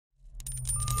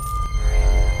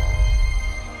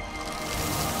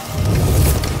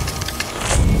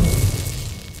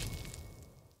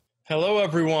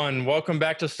everyone. Welcome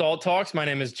back to SALT Talks. My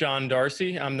name is John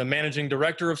Darcy. I'm the managing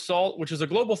director of SALT, which is a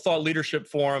global thought leadership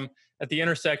forum at the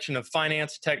intersection of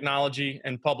finance, technology,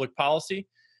 and public policy.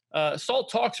 SALT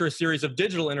Talks are a series of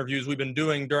digital interviews we've been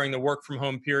doing during the work from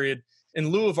home period in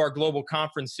lieu of our global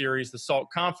conference series, the SALT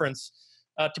Conference,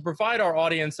 to provide our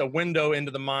audience a window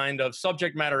into the mind of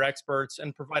subject matter experts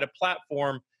and provide a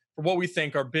platform for what we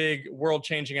think are big,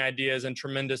 world-changing ideas and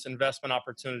tremendous investment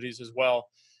opportunities as well.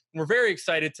 We're very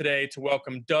excited today to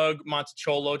welcome Doug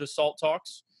Monticciolo to SALT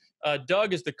Talks.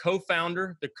 Doug is the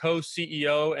co-founder, the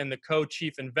co-CEO, and the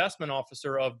co-chief investment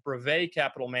officer of Brevet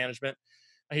Capital Management.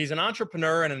 He's an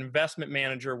entrepreneur and an investment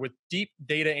manager with deep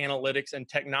data analytics and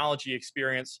technology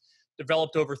experience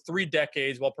developed over 3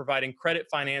 decades while providing credit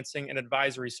financing and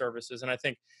advisory services. And I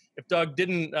think if Doug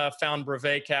didn't found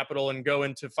Brevet Capital and go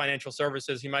into financial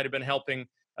services, he might have been helping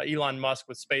Elon Musk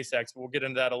with SpaceX, but we'll get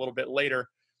into that a little bit later.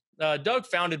 Doug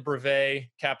founded Brevet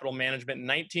Capital Management in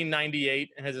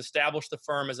 1998 and has established the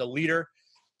firm as a leader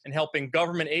in helping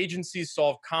government agencies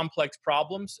solve complex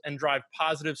problems and drive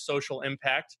positive social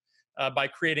impact by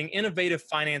creating innovative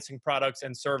financing products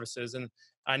and services. And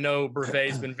I know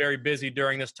Brevet has been very busy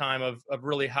during this time of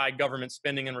really high government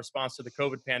spending in response to the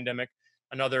COVID pandemic,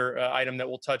 another item that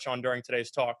we'll touch on during today's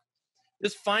talk.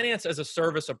 This finance as a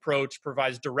service approach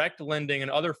provides direct lending and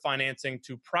other financing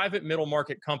to private middle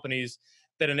market companies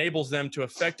that enables them to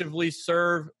effectively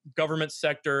serve the government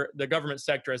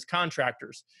sector as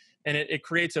contractors. And it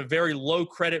creates a very low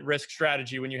credit risk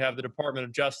strategy when you have the Department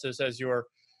of Justice as your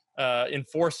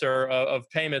enforcer of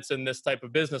payments in this type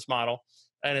of business model.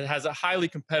 And it has a highly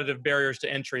competitive barriers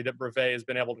to entry that Brevet has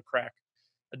been able to crack.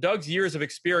 Doug's years of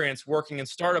experience working in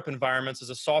startup environments as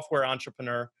a software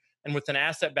entrepreneur and with an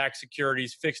asset-backed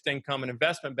securities, fixed income, and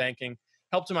investment banking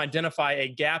helped him identify a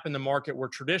gap in the market where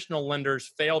traditional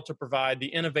lenders failed to provide the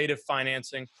innovative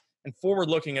financing and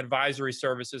forward-looking advisory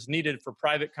services needed for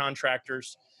private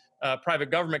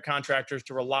government contractors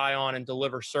to rely on and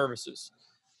deliver services.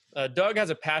 Doug has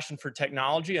a passion for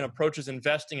technology and approaches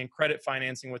investing and credit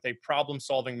financing with a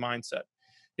problem-solving mindset.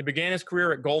 He began his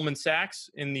career at Goldman Sachs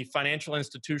in the Financial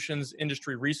Institutions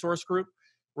Industry Resource Group,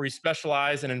 where he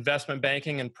specialized in investment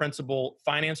banking and principal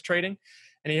finance trading.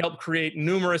 And he helped create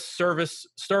numerous service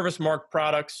marked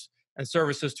products and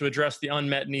services to address the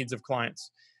unmet needs of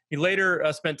clients. He later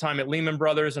spent time at Lehman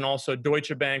Brothers and also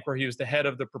Deutsche Bank, where he was the head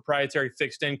of the proprietary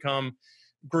fixed income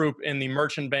group in the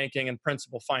merchant banking and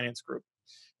principal finance group.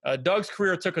 Doug's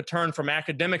career took a turn from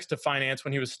academics to finance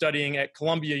when he was studying at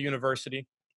Columbia University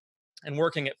and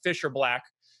working at Fisher Black,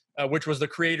 which was the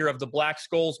creator of the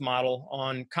Black-Scholes model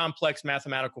on complex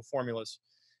mathematical formulas.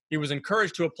 He was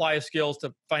encouraged to apply his skills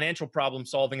to financial problem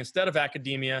solving instead of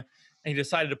academia, and he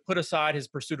decided to put aside his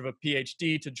pursuit of a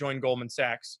PhD to join Goldman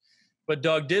Sachs. But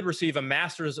Doug did receive a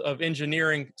Master's of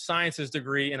Engineering Sciences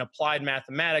degree in Applied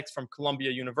Mathematics from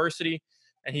Columbia University,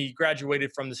 and he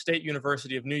graduated from the State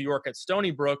University of New York at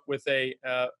Stony Brook with a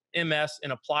MS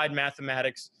in Applied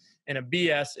Mathematics and a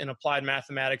BS in Applied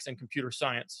Mathematics and Computer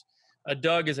Science.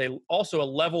 Doug is also a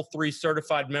Level 3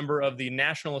 certified member of the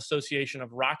National Association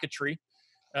of Rocketry,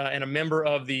 and a member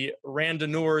of the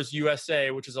Randonneurs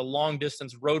USA, which is a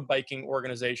long-distance road biking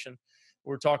organization. We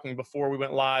were talking before we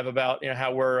went live about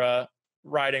how we're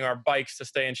riding our bikes to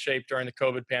stay in shape during the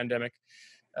COVID pandemic.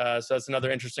 So that's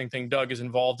another interesting thing Doug is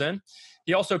involved in.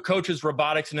 He also coaches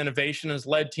robotics and innovation and has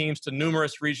led teams to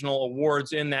numerous regional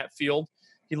awards in that field.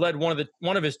 He led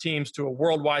one of his teams to a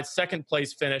worldwide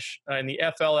second-place finish in the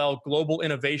FLL Global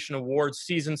Innovation Awards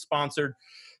season sponsored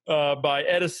by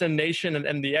Edison Nation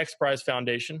and the X Prize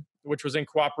Foundation, which was in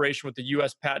cooperation with the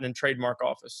U.S. Patent and Trademark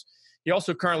Office. He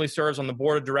also currently serves on the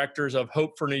board of directors of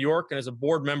Hope for New York and is a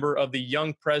board member of the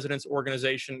Young Presidents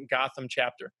Organization Gotham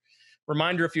chapter.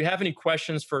 Reminder, if you have any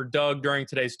questions for Doug during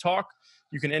today's talk,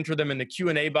 you can enter them in the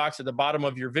Q&A box at the bottom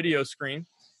of your video screen.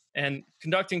 And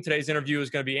conducting today's interview is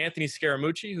going to be Anthony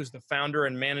Scaramucci, who's the founder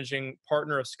and managing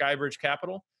partner of Skybridge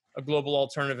Capital, a global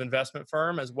alternative investment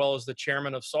firm, as well as the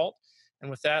chairman of SALT. And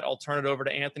with that, I'll turn it over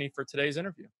to Anthony for today's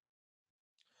interview.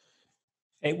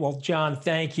 Hey, well, John,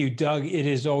 thank you. Doug, it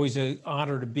is always an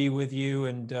honor to be with you,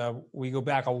 and we go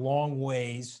back a long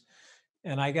ways.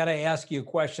 And I got to ask you a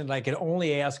question that I can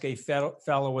only ask a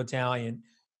fellow Italian.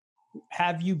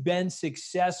 Have you been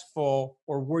successful,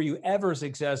 or were you ever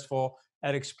successful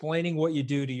at explaining what you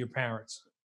do to your parents?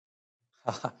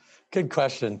 Good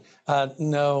question.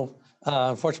 No.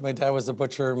 Unfortunately, my dad was a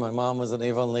butcher. My mom was an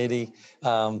Avon lady.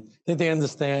 I think they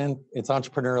understand it's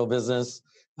entrepreneurial business,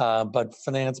 but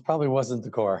finance probably wasn't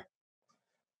the core.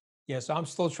 Yeah, so I'm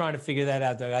still trying to figure that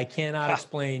out, Doug. I cannot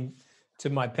explain to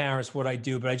my parents what I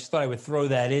do, but I just thought I would throw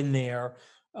that in there.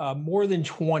 more than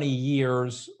 20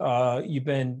 years, you've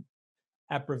been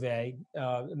at Brevet.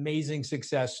 Amazing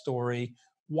success story.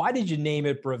 Why did you name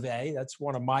it Brevet? That's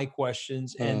one of my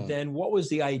questions. And Mm. then what was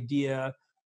the idea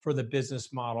for the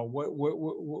business model?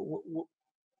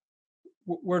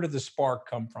 Where did the spark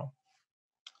come from?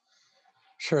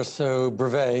 Sure. So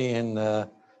Brevet, and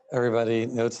everybody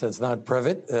notes that it's not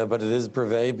Brevet, but it is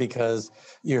Brevet because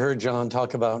you heard John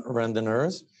talk about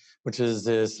randonneurs, which is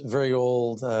this very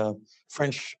old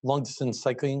French long-distance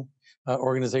cycling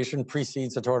organization,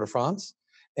 precedes the Tour de France.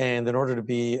 And in order to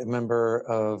be a member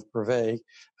of Brevet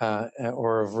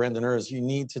or of randonneurs, you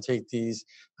need to take these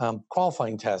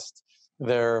qualifying tests.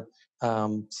 They're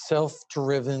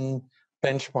self-driven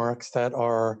benchmarks that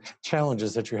are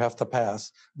challenges that you have to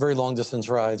pass, very long distance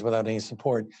rides without any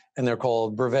support, and they're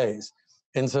called brevets.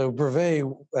 And so Brevet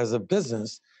as a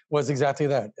business was exactly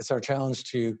that. It's our challenge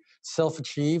to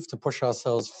self-achieve, to push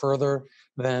ourselves further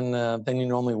than you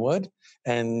normally would.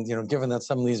 And given that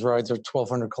some of these rides are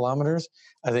 1,200 kilometers,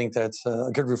 I think that's a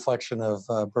good reflection of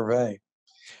Brevet.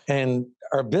 And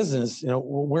our business,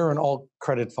 we're an all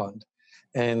credit fund.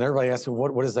 And everybody asks me,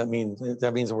 what does that mean?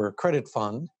 That means we're a credit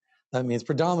fund. That means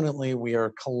predominantly we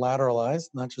are collateralized,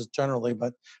 not just generally,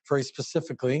 but very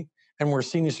specifically, and we're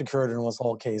senior secured in almost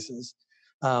all cases.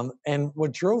 And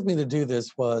what drove me to do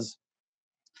this was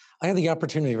I had the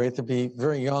opportunity, right, to be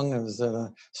very young. I was at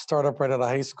a startup right out of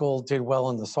high school, did well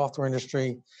in the software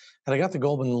industry, and I got to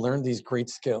Goldman and learned these great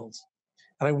skills.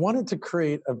 And I wanted to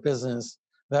create a business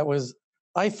that was,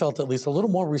 I felt at least, a little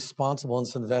more responsible in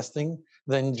its investing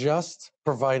than just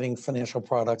providing financial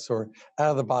products or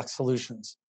out of the box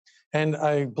solutions. And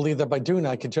I believe that by doing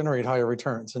that, I could generate higher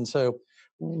returns. And so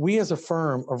we as a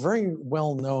firm are very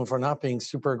well known for not being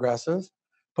super aggressive,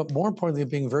 but more importantly,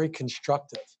 being very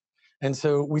constructive. And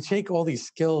so we take all these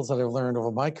skills that I've learned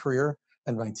over my career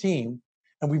and my team,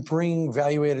 and we bring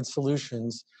value-added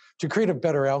solutions to create a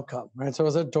better outcome, right? So I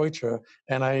was at Deutsche,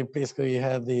 and I basically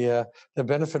had the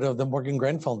benefit of the Morgan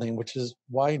Grenfell name, which is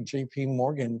why J.P.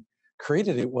 Morgan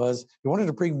created it. Was we wanted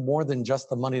to bring more than just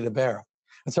the money to bear.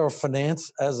 And so our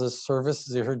finance as a service,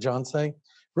 as you heard John say,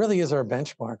 really is our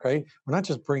benchmark, right? We're not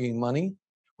just bringing money,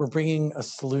 we're bringing a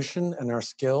solution and our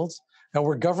skills, and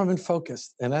we're government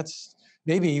focused. And that's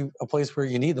maybe a place where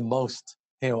you need the most,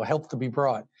 help to be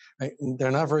brought. Right? They're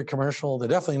not very commercial. They're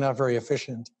definitely not very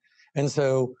efficient. And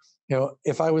so,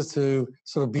 if I was to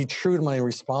sort of be true to my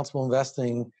responsible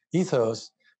investing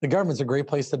ethos, the government's a great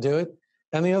place to do it.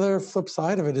 And the other flip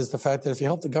side of it is the fact that if you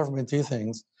help the government do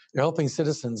things, you're helping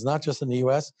citizens, not just in the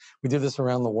US, we do this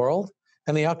around the world,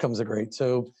 and the outcomes are great.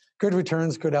 So good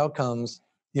returns, good outcomes,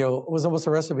 it was almost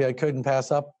a recipe I couldn't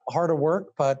pass up. Harder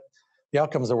work, but the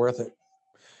outcomes are worth it.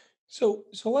 So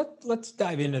let's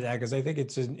dive into that, because I think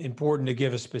it's important to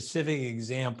give a specific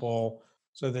example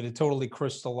so that it totally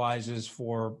crystallizes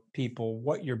for people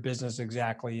what your business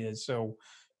exactly is. So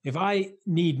if I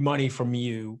need money from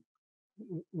you,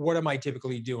 what am I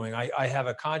typically doing? I have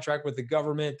a contract with the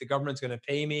government's going to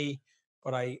pay me,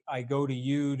 but I go to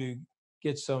you to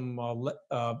get some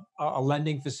a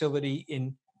lending facility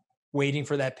in waiting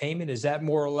for that payment. Is that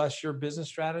more or less your business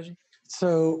strategy?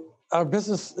 So our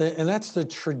business, and that's the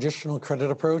traditional credit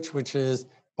approach, which is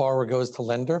borrower goes to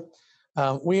lender.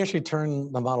 We actually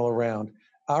turn the model around.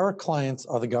 Our clients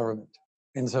are the government.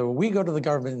 And so we go to the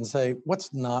government and say,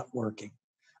 what's not working?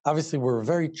 Obviously, we're a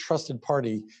very trusted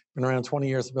party, been around 20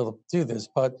 years to be able to do this,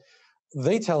 but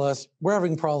they tell us we're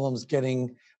having problems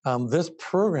getting this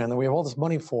program that we have all this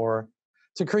money for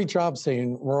to create jobs, say,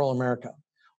 in rural America,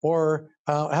 or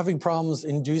having problems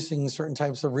inducing certain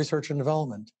types of research and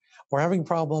development, or having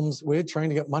problems with trying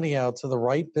to get money out to the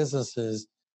right businesses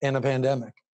in a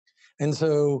pandemic. And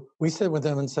so we sit with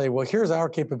them and say, well, here's our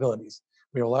capabilities.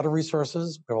 We have a lot of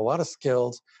resources, we have a lot of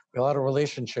skills, we have a lot of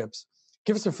relationships.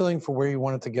 Give us a feeling for where you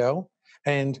want it to go.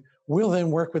 And we'll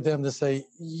then work with them to say,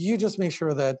 you just make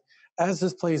sure that as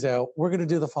this plays out, we're going to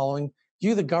do the following.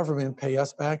 You, the government, pay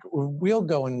us back. We'll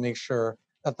go and make sure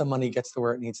that the money gets to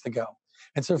where it needs to go.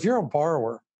 And so if you're a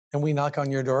borrower and we knock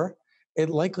on your door, it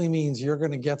likely means you're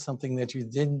going to get something that you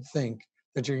didn't think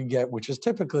that you could get, which is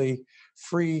typically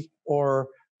free or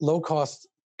low-cost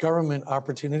government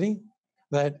opportunity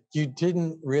that you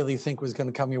didn't really think was going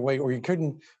to come your way, or you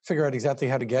couldn't figure out exactly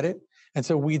how to get it. And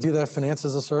so we do that finance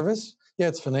as a service. Yeah,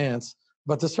 it's finance,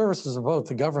 but the services of both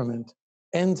the government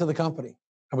and to the company,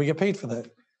 and we get paid for that.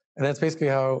 And that's basically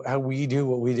how we do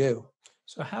what we do.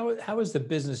 So how has the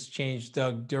business changed,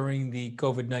 Doug, during the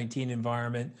COVID-19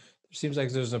 environment? It seems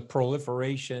like there's a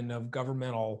proliferation of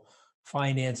governmental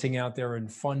financing out there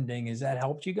and funding. Has that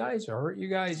helped you guys or hurt you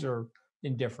guys or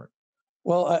indifferent?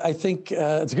 Well, I think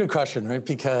it's a good question, right?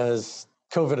 Because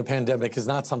COVID, a pandemic, is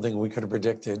not something we could have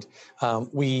predicted.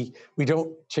 We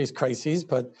don't chase crises,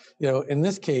 but in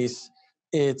this case,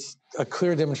 it's a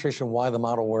clear demonstration why the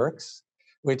model works,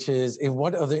 which is in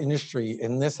what other industry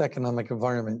in this economic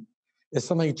environment is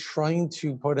somebody trying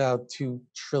to put out $2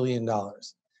 trillion,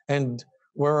 and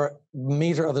where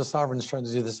major other sovereigns trying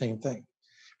to do the same thing,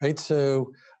 right?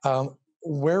 So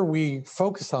where we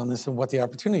focus on this and what the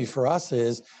opportunity for us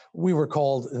is, we were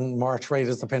called in March, right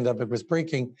as the pandemic was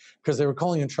breaking, because they were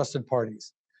calling in trusted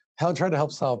parties, try to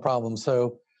help solve problems.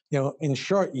 So, in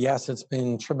short, yes, it's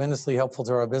been tremendously helpful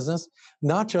to our business,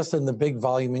 not just in the big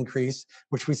volume increase,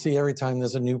 which we see every time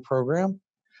there's a new program,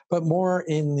 but more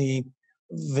in the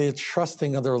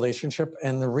trusting of the relationship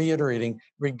and the reiterating,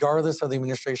 regardless of the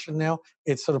administration now,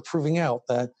 it's sort of proving out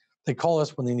that they call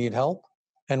us when they need help.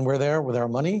 And we're there with our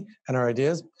money and our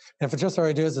ideas. And if it's just our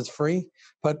ideas, it's free.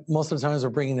 But most of the times we're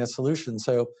bringing that solution.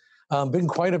 So been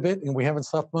quite a bit, and we haven't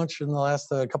slept much in the last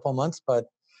couple of months, but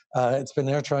it's been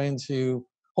there trying to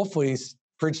hopefully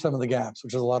bridge some of the gaps,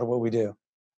 which is a lot of what we do.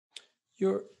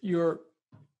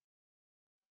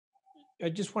 I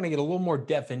just want to get a little more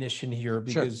definition here,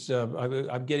 because sure.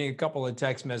 I'm getting a couple of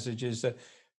text messages that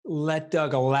let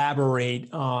Doug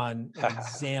elaborate on an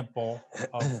example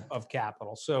of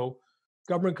capital. So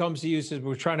government comes to you and says,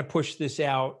 we're trying to push this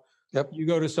out. Yep. You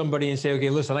go to somebody and say, okay,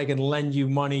 listen, I can lend you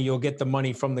money. You'll get the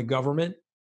money from the government,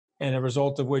 and a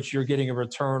result of which you're getting a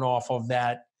return off of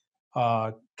that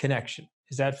connection.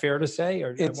 Is that fair to say?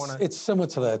 Or it's similar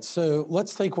to that. So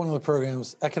let's take one of the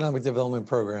programs, economic development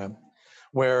program,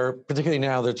 where particularly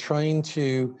now they're trying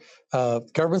to,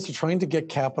 governments are trying to get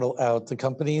capital out to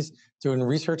companies doing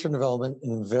research and development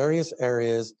in various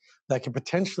areas that could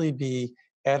potentially be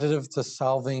additive to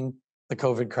solving the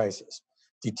COVID crisis,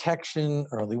 detection,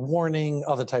 early warning,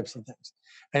 other types of things.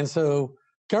 And so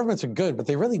governments are good, but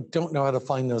they really don't know how to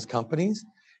find those companies.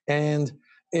 And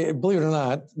believe it or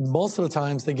not, most of the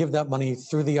times they give that money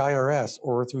through the IRS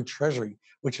or through Treasury,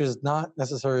 which is not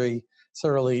necessarily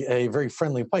a very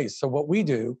friendly place. So what we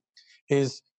do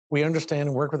is we understand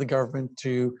and work with the government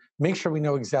to make sure we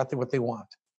know exactly what they want.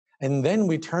 And then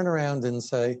we turn around and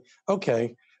say,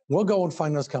 okay, we'll go and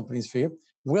find those companies for you.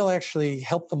 We'll actually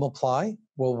help them apply.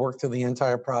 We'll work through the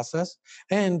entire process,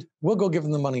 and we'll go give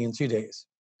them the money in 2 days,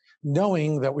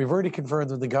 knowing that we've already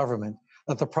confirmed with the government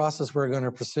that the process we're going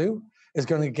to pursue is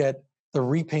going to get the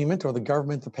repayment or the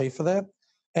government to pay for that.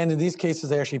 And in these cases,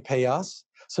 they actually pay us.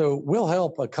 So we'll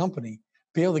help a company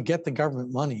be able to get the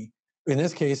government money. In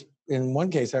this case, in one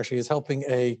case, actually, is helping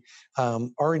a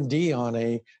R&D on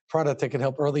a product that can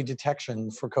help early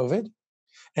detection for COVID.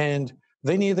 And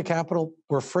they need the capital.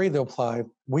 We're afraid they'll apply.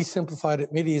 We simplified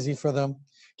it, made it easy for them,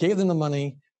 gave them the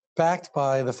money, backed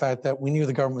by the fact that we knew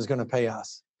the government was going to pay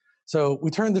us. So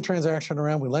we turned the transaction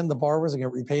around. We lend the borrowers and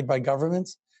get repaid by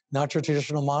governments. Not your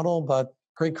traditional model, but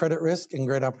great credit risk and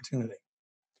great opportunity.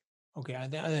 Okay,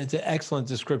 it's an excellent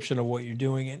description of what you're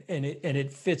doing, and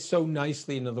it fits so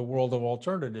nicely into the world of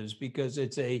alternatives, because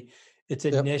it's a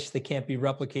yep. niche that can't be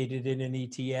replicated in an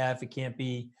ETF. It can't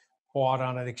be bought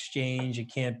on an exchange.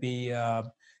 It can't be.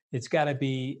 It's got to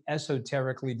be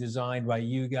esoterically designed by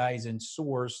you guys and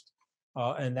sourced,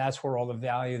 and that's where all the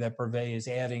value that Brevet is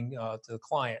adding to the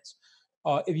clients.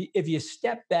 If you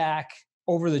step back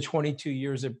over the 22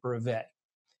 years at Brevet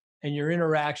and your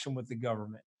interaction with the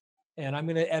government, and I'm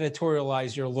going to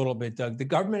editorialize here a little bit, Doug. The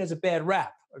government has a bad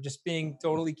rap. I'm just being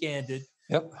totally candid.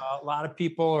 Yep. A lot of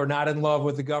people are not in love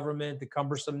with the government, the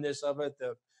cumbersomeness of it,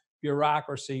 the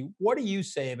bureaucracy. What do you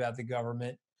say about the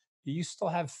government? Do you still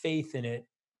have faith in it,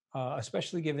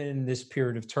 especially given in this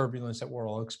period of turbulence that we're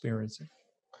all experiencing?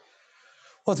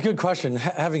 Well, it's a good question.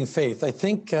 Having faith. I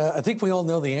think we all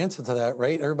know the answer to that,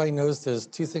 right? Everybody knows there's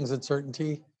two things with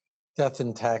certainty: death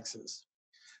and taxes.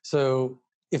 So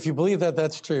if you believe that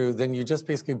that's true, then you just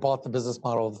basically bought the business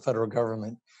model of the federal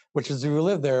government, which is you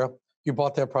live there, you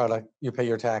bought their product, you pay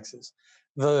your taxes.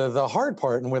 The hard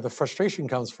part and where the frustration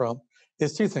comes from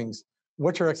is two things: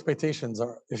 what your expectations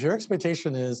are. If your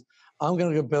expectation is, I'm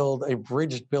going to build a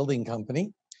bridge building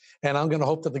company, and I'm going to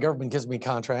hope that the government gives me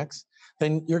contracts,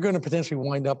 then you're going to potentially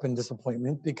wind up in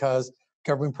disappointment because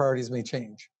government priorities may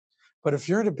change. But if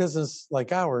you're in a business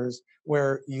like ours,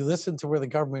 where you listen to where the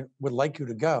government would like you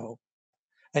to go,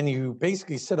 and you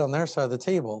basically sit on their side of the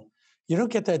table, you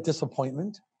don't get that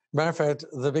disappointment. Matter of fact,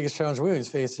 the biggest challenge we always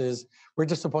face is we're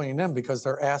disappointing them because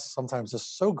their asks sometimes is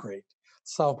so great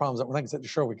to solve problems that we're not exactly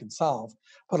sure we can solve.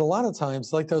 But a lot of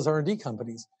times, like those R&D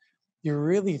companies, you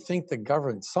really think the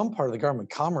government, some part of the government,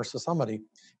 commerce or somebody,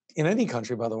 in any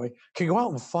country, by the way, can go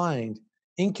out and find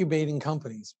incubating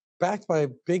companies, backed by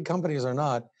big companies or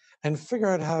not, and figure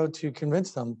out how to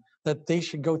convince them that they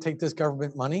should go take this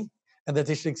government money and that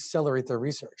they should accelerate their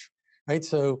research, right?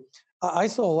 So I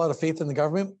saw a lot of faith in the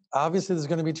government. Obviously, there's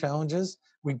going to be challenges.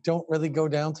 We don't really go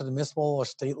down to the municipal or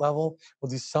state level. We'll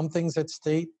do some things at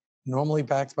state, normally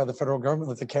backed by the federal government,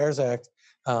 with the CARES Act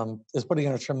is putting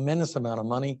in a tremendous amount of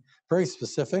money, very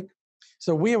specific.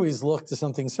 So we always look to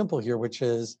something simple here, which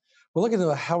is we're looking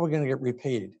at how we're going to get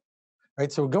repaid,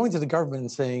 right? So we're going to the government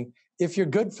and saying, if you're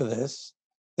good for this,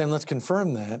 then let's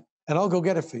confirm that, and I'll go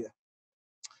get it for you.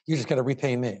 You just got to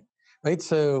repay me, right?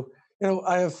 So,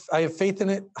 I have faith in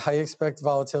it. I expect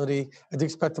volatility. I do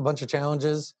expect a bunch of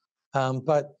challenges,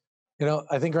 but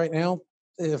I think right now,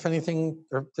 if anything,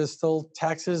 there's still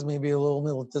taxes, maybe a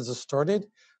little distorted,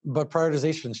 but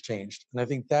prioritization's changed, and I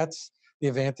think that's the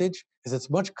advantage. Is it's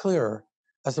much clearer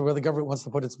as to where the government wants to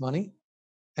put its money,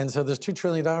 and so there's $2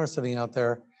 trillion sitting out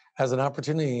there as an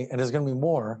opportunity, and there's going to be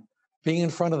more. Being in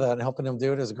front of that and helping them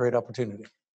do it is a great opportunity.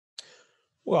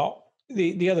 Well,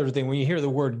 the other thing, when you hear the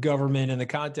word government in the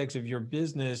context of your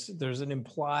business, there's an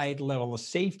implied level of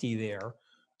safety there.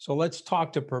 So let's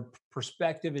talk to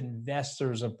prospective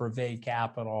investors of Brevet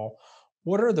Capital.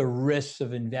 What are the risks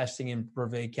of investing in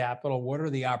Brevet Capital? What are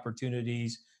the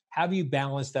opportunities? How do you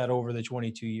balance that over the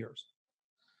 22 years?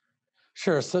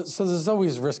 Sure. So there's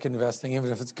always risk investing,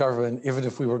 even if it's government, even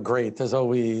if we were great, there's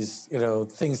always,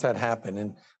 things that happen,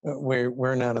 and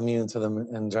we're not immune to them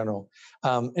in general.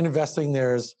 In investing,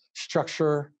 there's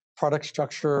structure, product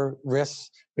structure,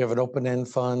 risks. We have an open-end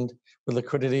fund with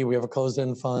liquidity. We have a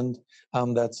closed-end fund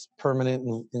that's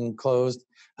permanent and closed.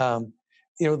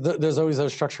 There's always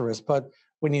those structure risks. But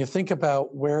when you think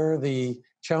about where the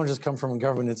challenges come from in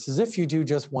government, it's as if you do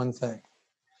just one thing.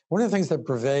 One of the things that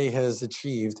Brevet has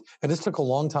achieved, and this took a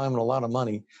long time and a lot of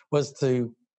money, was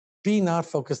to be not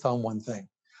focused on one thing.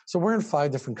 So we're in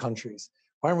 5 different countries.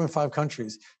 Why are we in 5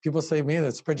 countries? People say, man,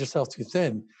 spread yourself too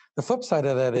thin. The flip side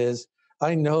of that is,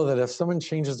 I know that if someone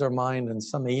changes their mind in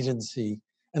some agency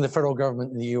in the federal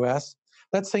government in the US,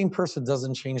 that same person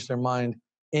doesn't change their mind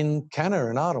in Canada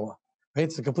or in Ottawa, right?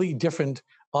 It's a completely different,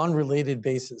 unrelated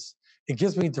basis. It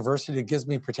gives me diversity, it gives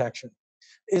me protection.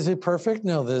 Is it perfect?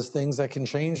 No, there's things that can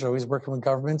change. Always working with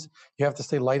governments. You have to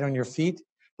stay light on your feet.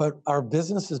 But our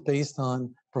business is based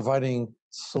on providing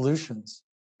solutions,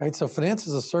 right? So finance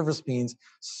as a service means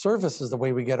service is the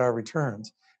way we get our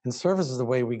returns, and service is the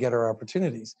way we get our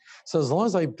opportunities. So as long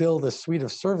as I build a suite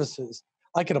of services,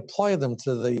 I can apply them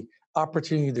to the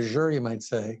opportunity du jour, you might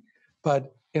say.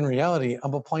 But in reality,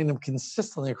 I'm applying them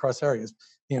consistently across areas,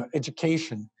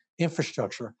 education,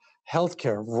 infrastructure,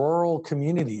 healthcare, rural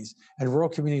communities, and rural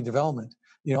community development.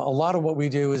 A lot of what we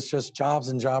do is just jobs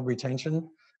and job retention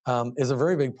is a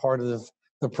very big part of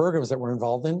the programs that we're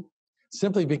involved in,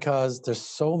 simply because there's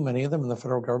so many of them in the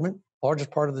federal government,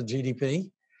 largest part of the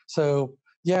GDP. So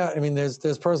yeah,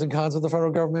 there's pros and cons of the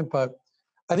federal government, but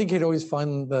I think you'd always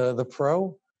find the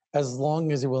pro as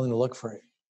long as you're willing to look for it.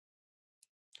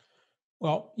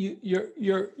 Well,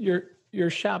 your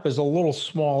shop is a little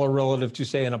smaller relative to,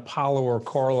 say, an Apollo or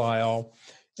Carlisle,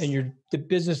 and the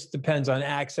business depends on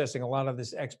accessing a lot of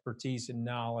this expertise and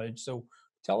knowledge. So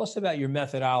tell us about your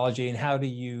methodology and how do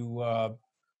you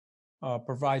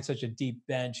provide such a deep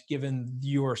bench given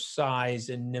your size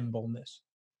and nimbleness?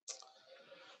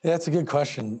 Yeah, that's a good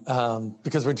question,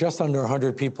 because we're just under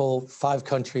 100 people, 5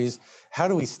 countries. How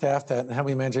do we staff that and how do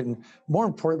we manage it? And more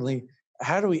importantly,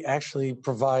 how do we actually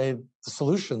provide the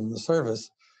solution, the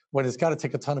service, when it's got to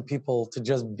take a ton of people to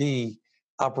just be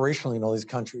operationally in all these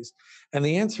countries? And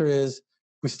the answer is,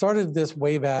 we started this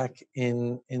way back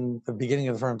in the beginning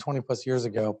of the firm 20 plus years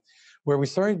ago, where we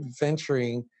started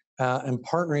venturing and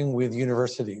partnering with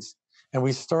universities. And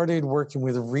we started working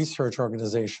with research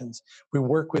organizations. We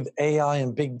work with AI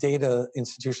and big data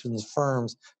institutions,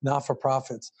 firms,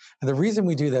 not-for-profits. And the reason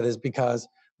we do that is because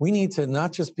we need to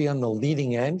not just be on the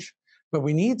leading edge, but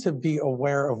we need to be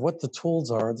aware of what the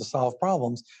tools are to solve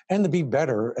problems and to be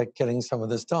better at getting some of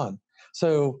this done.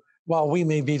 So while we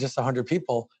may be just 100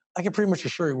 people, I can pretty much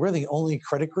assure you we're the only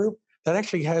credit group that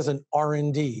actually has an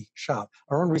R&D shop,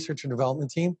 our own research and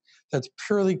development team that's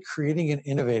purely creating and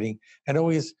innovating and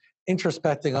always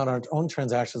introspecting on our own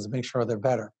transactions to make sure they're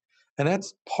better. And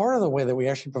that's part of the way that we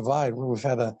actually provide. We've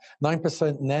had a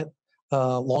 9% net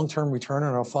long-term return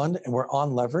on our fund, and we're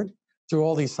unlevered through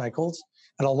all these cycles.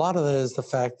 And a lot of that is the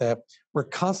fact that we're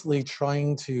constantly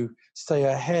trying to stay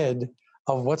ahead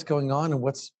of what's going on and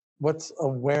what's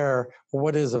aware, or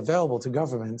what is available to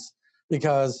governments,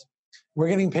 because we're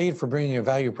getting paid for bringing a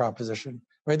value proposition.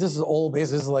 Right, this is old base.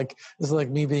 This is like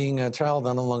me being a child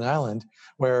on Long Island,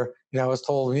 where I was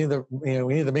told we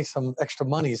need to make some extra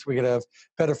money so we could have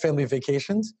better family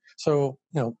vacations. So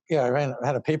I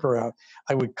had a paper out.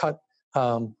 I would cut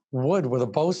wood with a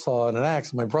bow saw and an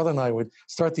axe. My brother and I would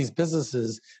start these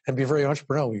businesses and be very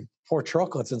entrepreneurial. We pour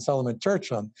chocolates and sell them at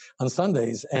church on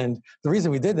Sundays. And the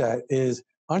reason we did that is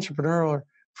entrepreneurial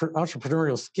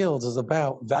skills is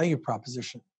about value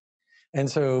proposition. And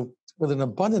so with an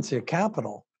abundance of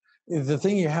capital, the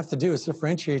thing you have to do is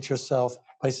differentiate yourself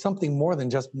by something more than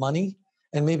just money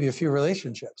and maybe a few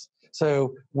relationships.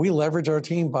 So we leverage our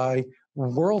team by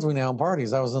world-renowned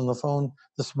parties. I was on the phone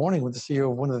this morning with the CEO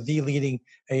of one of the leading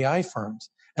AI firms.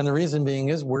 And the reason being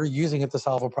is we're using it to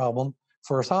solve a problem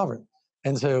for a sovereign.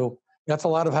 And so that's a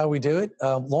lot of how we do it,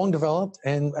 long developed.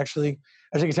 And actually,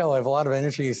 as you can tell, I have a lot of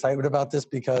energy, excitement about this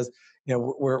because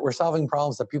we're solving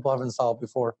problems that people haven't solved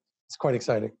before. It's quite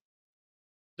exciting.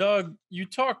 Doug,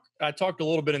 I talked a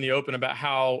little bit in the open about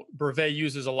how Brevet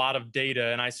uses a lot of data,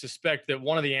 and I suspect that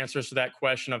one of the answers to that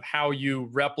question of how you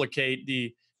replicate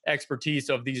the expertise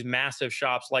of these massive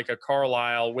shops like a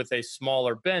Carlisle with a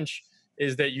smaller bench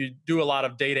is that you do a lot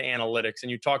of data analytics. And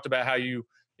you talked about how you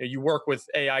work with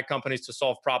AI companies to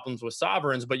solve problems with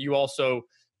sovereigns, but you also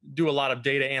do a lot of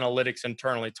data analytics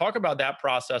internally. Talk about that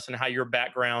process and how your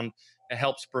background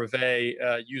helps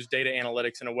Brevet use data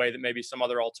analytics in a way that maybe some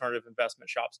other alternative investment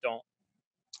shops don't.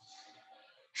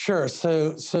 Sure.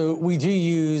 So we do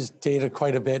use data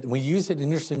quite a bit. We use it in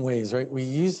interesting ways, right? We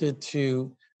use it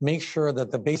to make sure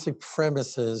that the basic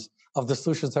premises of the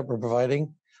solutions that we're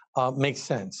providing make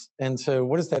sense. And so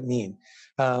what does that mean?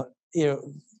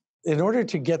 In order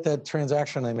to get that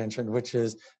transaction I mentioned, which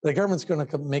is the government's going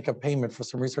to make a payment for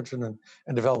some research and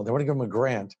development. They want to give them a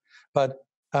grant. But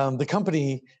the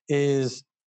company is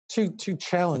too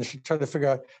challenged to try to figure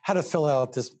out how to fill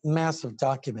out this massive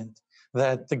document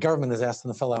that the government has asked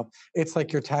them to fill out. It's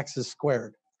like your taxes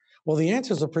squared. Well, the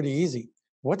answers are pretty easy.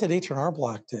 What did H&R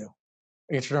Block do?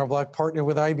 H&R Block partnered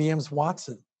with IBM's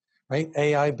Watson, right?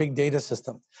 AI big data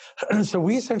system. So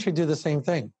we essentially do the same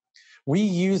thing. We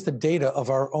use the data of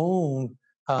our own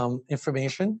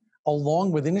information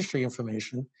along with industry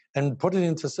information and put it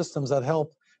into systems that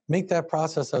help make that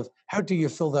process of how do you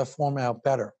fill that form out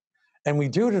better. And we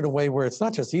do it in a way where it's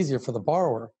not just easier for the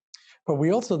borrower, but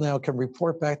we also now can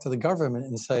report back to the government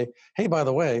and say, hey, by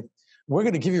the way, we're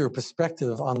going to give you a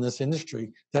perspective on this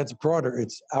industry that's broader.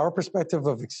 It's our perspective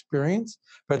of experience,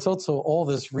 but it's also all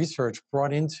this research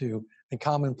brought into a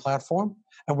common platform.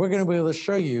 And we're going to be able to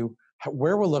show you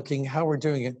where we're looking, how we're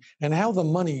doing it, and how the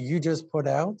money you just put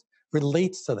out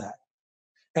relates to that.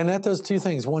 And that does two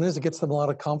things. One is it gets them a lot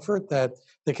of comfort that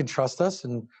they can trust us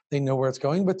and they know where it's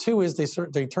going. But two is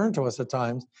they turn to us at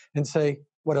times and say,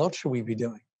 what else should we be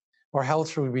doing? Or how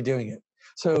else should we be doing it?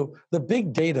 So the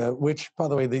big data, which, by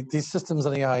the way, these systems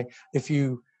in AI, if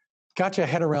you got your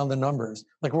head around the numbers,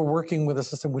 like we're working with a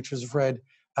system which has read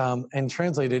and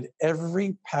translated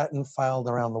every patent filed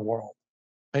around the world,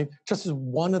 right? Just as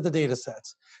one of the data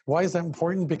sets. Why is that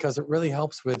important? Because it really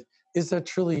helps with, is that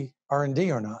truly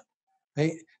R&D or not?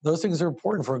 Right? Those things are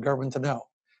important for a government to know.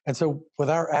 And so with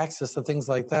our access to things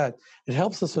like that, it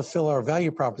helps us fulfill our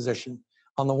value proposition.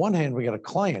 On the one hand, we got a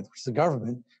client, which is the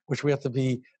government, which we have to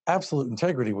be absolute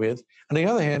integrity with. On the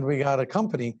other hand, we got a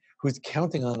company who's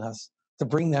counting on us to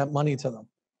bring that money to them.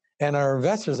 And our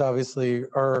investors obviously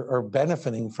are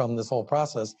benefiting from this whole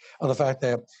process of the fact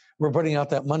that we're putting out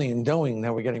that money and knowing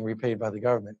that we're getting repaid by the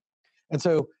government. And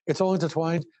so it's all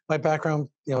intertwined. My background,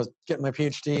 getting my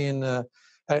PhD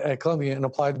at Columbia in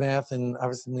applied math, and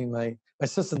obviously my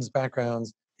systems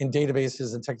backgrounds in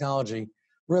databases and technology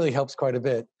really helps quite a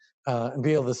bit and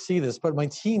be able to see this. But my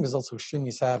team is also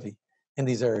extremely savvy in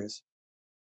these areas.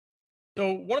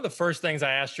 So one of the first things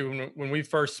I asked you when we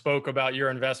first spoke about your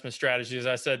investment strategy is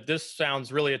I said, this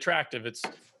sounds really attractive. It's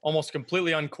almost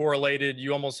completely uncorrelated.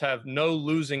 You almost have no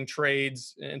losing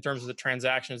trades in terms of the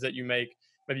transactions that you make.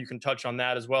 Maybe you can touch on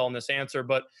that as well in this answer.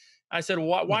 But I said,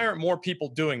 why aren't more people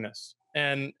doing this?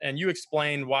 And you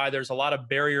explained why there's a lot of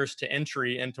barriers to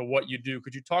entry into what you do.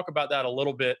 Could you talk about that a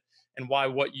little bit and why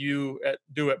what you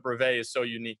do at Brevet is so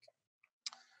unique?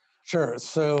 Sure.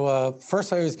 So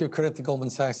first, I always give credit to Goldman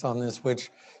Sachs on this,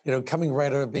 which, coming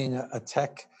right out of being a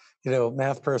tech,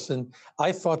 math person,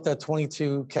 I thought that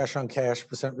 22 cash on cash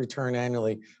 % return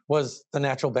annually was the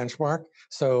natural benchmark.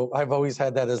 So I've always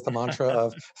had that as the mantra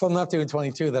of, if I'm not doing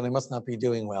 22, then I must not be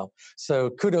doing well.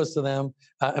 So kudos to them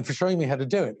and for showing me how to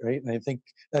do it, right? And I think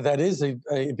that is a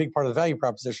big part of the value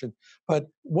proposition. But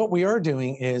what we are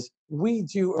doing is we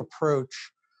do approach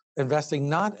investing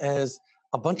not as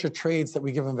a bunch of trades that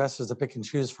we give investors to pick and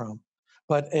choose from,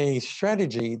 but a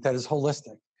strategy that is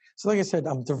holistic. So like I said,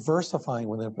 I'm diversifying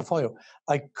within a portfolio.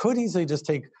 I could easily just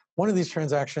take one of these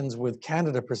transactions with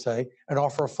Canada per se and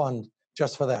offer a fund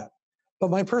just for that. But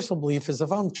my personal belief is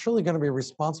if I'm truly going to be a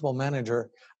responsible manager,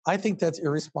 I think that's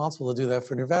irresponsible to do that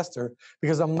for an investor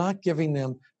because I'm not giving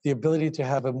them the ability to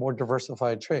have a more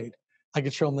diversified trade. I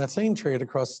could show them that same trade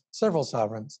across several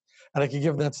sovereigns, and I could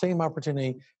give them that same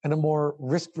opportunity in a more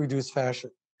risk-reduced fashion.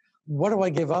 What do I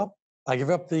give up? I give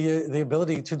up the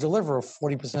ability to deliver a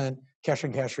 40%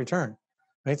 cash-on-cash return.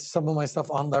 Right? Some of my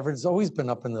stuff on leverage has always been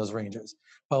up in those ranges.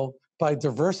 Well, by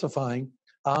diversifying,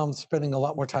 I'm spending a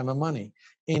lot more time and money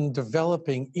in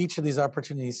developing each of these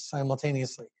opportunities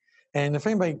simultaneously. And if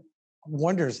anybody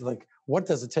wonders, like, what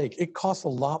does it take? It costs a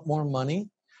lot more money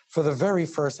for the very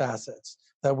first assets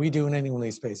that we do in any one of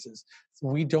these spaces.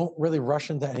 We don't really rush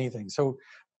into anything. So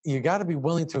you got to be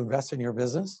willing to invest in your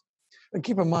business. And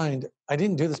keep in mind, I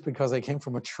didn't do this because I came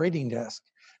from a trading desk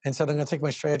and said, I'm going to take my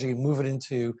strategy and move it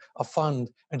into a fund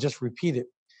and just repeat it.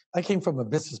 I came from a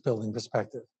business building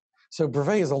perspective. So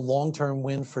Brevet is a long-term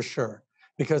win for sure,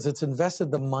 because it's invested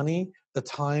the money, the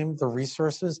time, the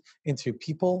resources into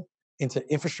people, into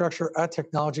infrastructure. Our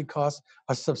technology costs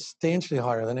are substantially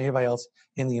higher than anybody else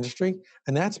in the industry.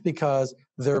 And that's because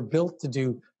they're built to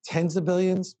do tens of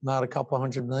billions, not a couple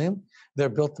hundred million. They're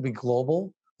built to be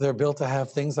global. They're built to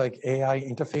have things like AI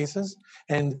interfaces.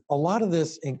 And a lot of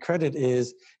this in credit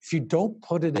is if you don't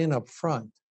put it in up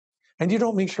front and you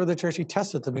don't make sure that you actually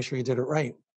test it to make sure you did it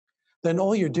right, then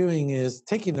all you're doing is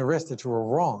taking the risk that you were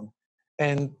wrong.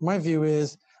 And my view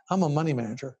is I'm a money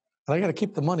manager and I got to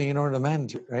keep the money in order to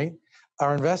manage it, right?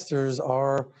 Our investors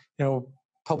are,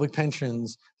 public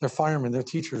pensions, they're firemen, they're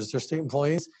teachers, they're state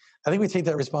employees. I think we take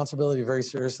that responsibility very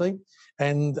seriously.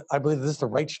 And I believe this is the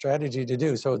right strategy to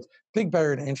do. So it's big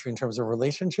barrier to entry in terms of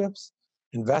relationships,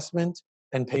 investment,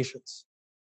 and patience.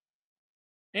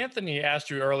 Anthony asked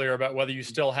you earlier about whether you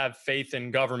still have faith in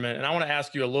government. And I want to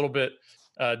ask you a little bit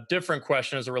different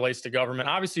question as it relates to government.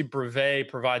 Obviously, Brevet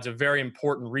provides a very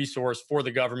important resource for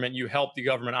the government. You help the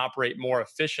government operate more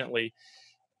efficiently.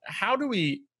 How do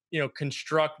we,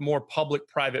 construct more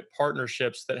public-private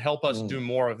partnerships that help us do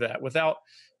more of that without,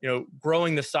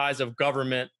 growing the size of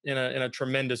government in a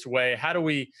tremendous way? How do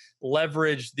we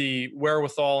leverage the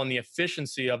wherewithal and the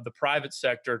efficiency of the private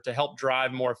sector to help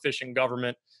drive more efficient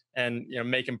government and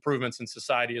make improvements in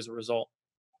society as a result?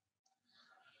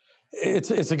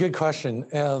 It's a good question.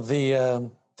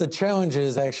 The challenge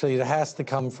is actually it has to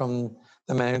come from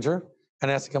the manager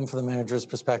and it has to come from the manager's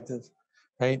perspective,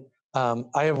 right?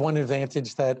 I have one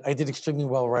advantage that I did extremely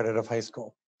well right out of high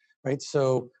school, right?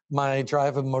 So my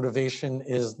drive and motivation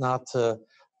is not to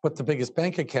put the biggest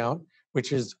bank account,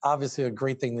 which is obviously a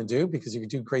great thing to do because you can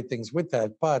do great things with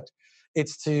that, but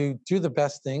it's to do the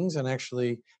best things and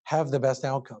actually have the best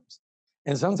outcomes.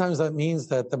 And sometimes that means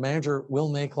that the manager will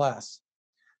make less.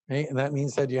 Right? And that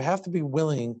means that you have to be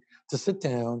willing to sit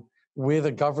down with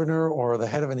a governor or the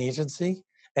head of an agency.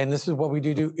 And this is what we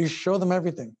do is show them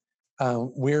everything.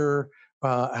 We're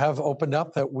have opened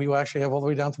up that we will actually have all the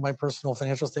way down to my personal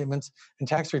financial statements and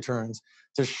tax returns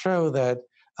to show that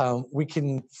we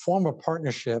can form a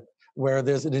partnership where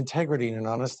there's an integrity and an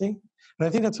honesty. And I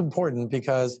think that's important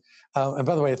because, and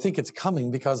by the way, I think it's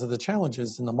coming because of the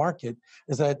challenges in the market,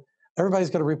 is that everybody's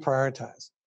got to reprioritize.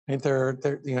 Right?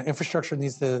 Infrastructure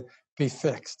needs to be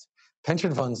fixed.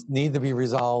 Pension funds need to be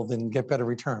resolved and get better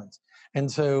returns. And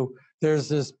so there's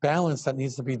this balance that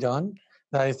needs to be done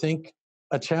that I think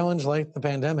a challenge like the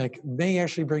pandemic may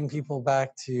actually bring people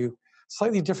back to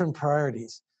slightly different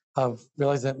priorities of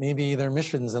realize that maybe their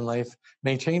missions in life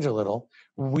may change a little.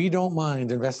 We don't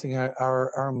mind investing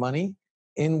our money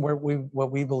in what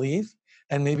we believe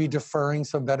and maybe deferring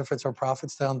some benefits or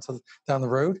profits down the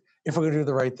road if we're going to do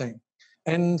the right thing.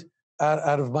 And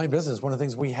out of my business, one of the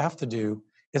things we have to do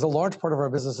is a large part of our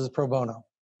business is pro bono,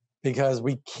 because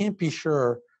we can't be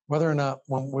sure whether or not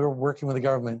when we're working with the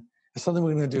government, if something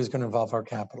we're going to do is going to involve our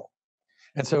capital.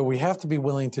 And so we have to be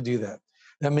willing to do that.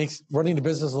 That makes running the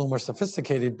business a little more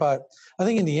sophisticated. But I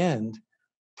think in the end,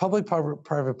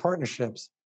 public-private partnerships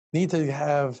need to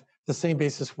have the same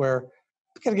basis where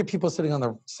we got to get people sitting on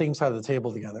the same side of the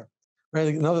table together.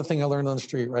 Right. Another thing I learned on the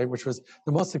street, right, which was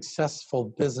the most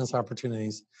successful business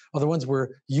opportunities are the ones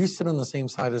where you sit on the same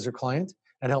side as your client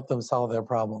and help them solve their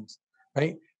problems,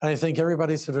 right? And I think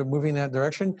everybody's sort of moving in that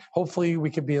direction. Hopefully, we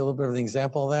could be a little bit of an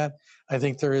example of that. I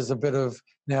think there is a bit of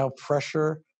now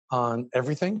pressure on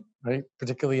everything, right,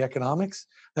 particularly economics,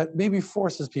 that maybe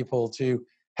forces people to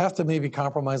have to maybe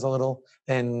compromise a little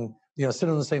and sit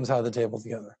on the same side of the table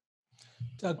together.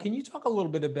 Doug, can you talk a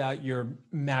little bit about your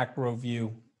macro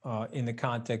view in the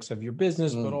context of your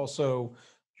business, but also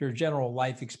your general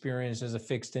life experience as a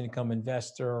fixed income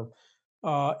investor,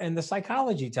 and the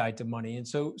psychology tied to money? And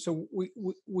so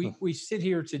we sit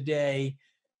here today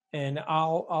and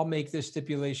I'll make this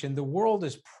stipulation: the world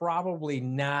is probably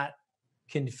not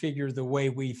configured the way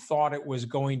we thought it was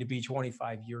going to be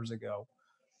 25 years ago.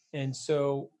 And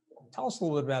so, tell us a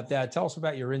little bit about that. Tell us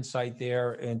about your insight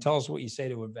there, and tell us what you say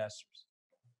to investors.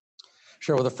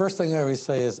 Sure. Well, the first thing I always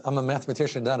say is I'm a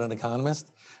mathematician, not an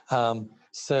economist.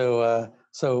 So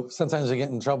sometimes I get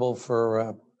in trouble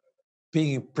for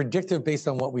being predictive based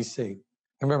on what we see.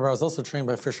 I remember I was also trained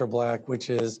by Fisher Black, which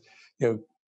is,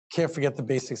 can't forget the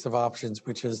basics of options,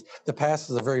 which is the past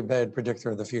is a very bad predictor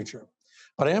of the future.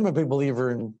 But I am a big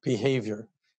believer in behavior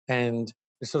and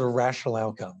sort of rational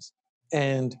outcomes.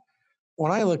 And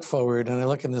when I look forward and I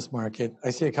look in this market, I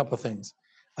see a couple of things.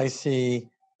 I see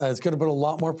it's going to put a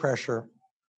lot more pressure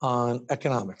on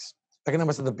economics.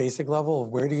 Economics at the basic level of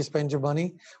where do you spend your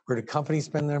money? Where do companies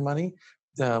spend their money?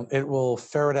 It will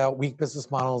ferret out weak business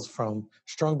models from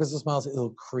strong business models.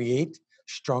 It'll create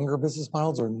stronger business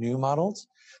models or new models.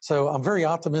 So I'm very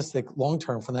optimistic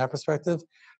long-term from that perspective,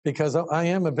 because I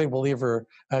am a big believer,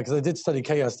 because I did study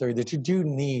chaos theory, that you do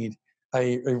need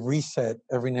a reset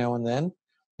every now and then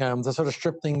to sort of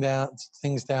strip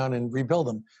things down and rebuild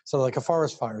them. So like a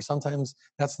forest fire, sometimes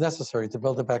that's necessary to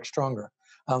build it back stronger.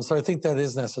 So I think that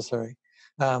is necessary.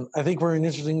 I think we're in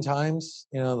interesting times.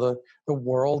 The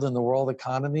world and the world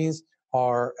economies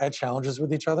are at challenges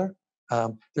with each other.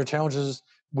 There are challenges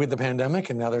with the pandemic,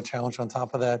 and now they're challenged on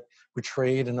top of that with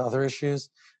trade and other issues.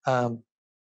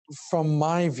 From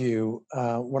my view,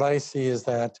 what I see is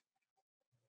that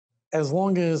as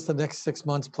long as the next 6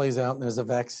 months plays out and there's a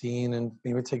vaccine, and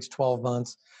maybe it takes 12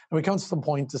 months, and we come to some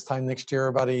point this time next year,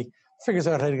 everybody figures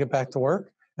out how to get back to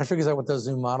work and figures out what those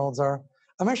new models are,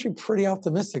 I'm actually pretty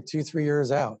optimistic 2-3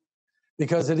 years out,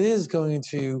 because it is going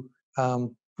to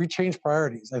rechange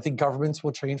priorities. I think governments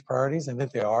will change priorities. I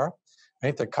think they are.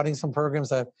 Right? They're cutting some programs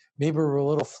that maybe were a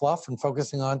little fluff and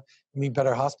focusing on we need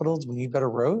better hospitals, we need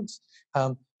better roads,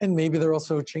 and maybe they're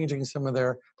also changing some of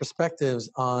their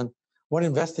perspectives on what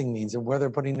investing means and where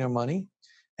they're putting their money,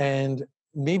 and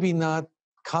maybe not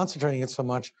concentrating it so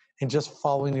much and just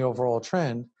following the overall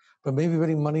trend, but maybe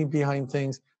putting money behind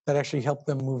things that actually help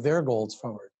them move their goals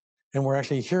forward. And we're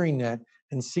actually hearing that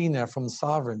and seeing that from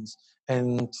sovereigns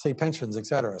and state pensions, et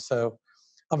cetera. So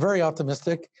I'm very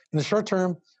optimistic. In the short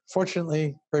term,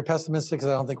 fortunately, very pessimistic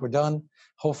because I don't think we're done.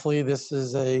 Hopefully this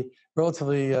is a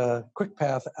relatively quick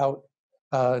path out,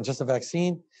 just a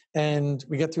vaccine. And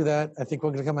we get through that. I think we're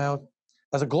going to come out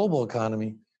as a global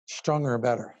economy stronger and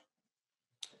better.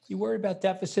 You worry about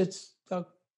deficits, Doug?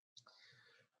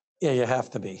 Yeah, you have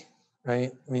to be,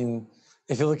 right? I mean,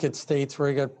 if you look at states where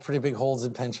you got pretty big holes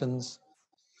in pensions,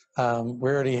 we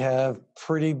already have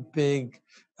pretty big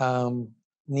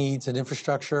needs in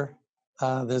infrastructure.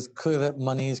 There's clear that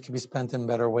monies can be spent in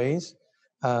better ways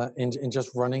in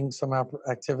just running some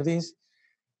activities.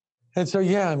 And so,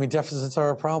 yeah, I mean, deficits are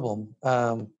a problem.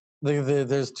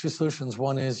 There's two solutions.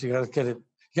 One is you got to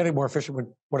get more efficient with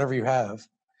whatever you have,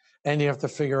 and you have to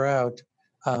figure out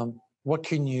what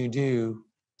can you do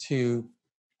to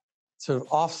sort of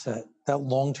offset that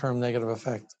long-term negative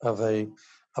effect of a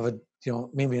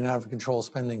maybe an out of control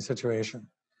spending situation.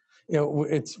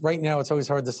 It's right now. It's always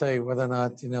hard to say whether or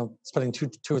not spending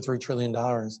 $2 or $3 trillion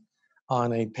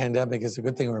on a pandemic is a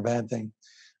good thing or a bad thing,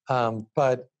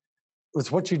 but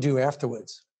it's what you do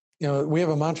afterwards. We have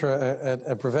a mantra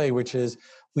at Brevet, which is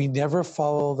we never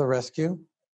follow the rescue,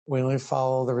 we only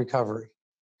follow the recovery.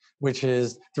 Which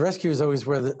is the rescue is always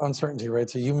where the uncertainty, right?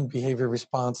 It's a human behavior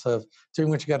response of doing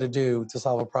what you got to do to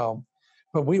solve a problem.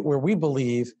 But where we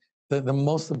believe that the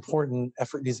most important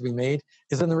effort needs to be made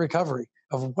is in the recovery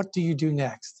of what do you do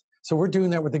next. So we're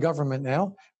doing that with the government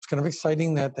now. It's kind of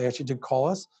exciting that they actually did call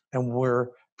us, and we're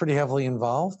pretty heavily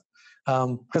involved,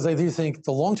 because I do think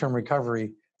the long-term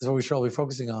recovery is what we should all be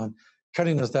focusing on,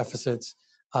 cutting those deficits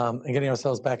and getting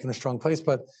ourselves back in a strong place.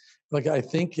 But I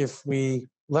think if we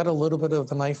let a little bit of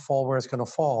the knife fall where it's going to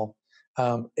fall,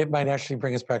 it might actually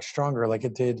bring us back stronger like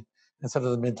it did instead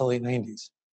of the mid to late 90s.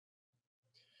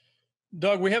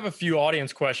 Doug, we have a few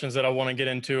audience questions that I want to get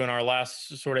into in our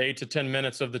last sort of 8 to 10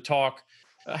 minutes of the talk.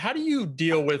 How do you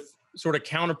deal with sort of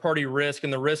counterparty risk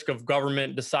and the risk of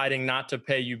government deciding not to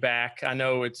pay you back? I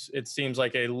know it seems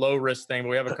like a low risk thing, but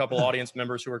we have a couple audience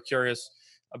members who are curious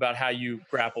about how you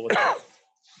grapple with that.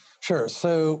 Sure.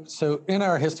 So in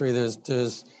our history,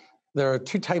 there are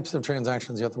two types of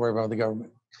transactions you have to worry about with the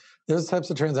government. There's types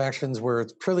of transactions where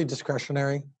it's purely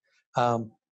discretionary,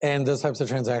 and those types of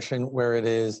transaction where it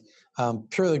is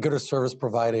purely good or service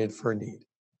provided for a need.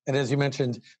 And as you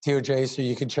mentioned, DOJ, so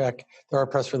you can check, there are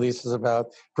press releases about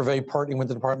Brevet partnering with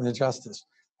the Department of Justice.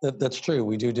 That's true,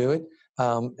 we do it.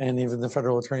 And even the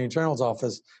Federal Attorney General's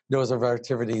office knows of our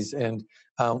activities, and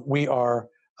we are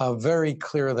very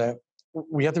clear that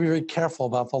we have to be very careful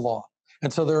about the law.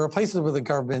 And so there are places where the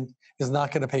government is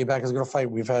not going to pay back, is going to fight.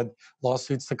 We've had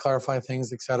lawsuits to clarify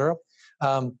things, et cetera.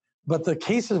 But the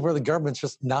cases where the government's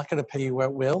just not going to pay you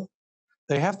at will,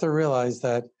 they have to realize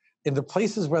that in the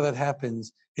places where that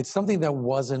happens, it's something that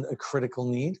wasn't a critical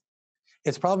need.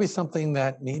 It's probably something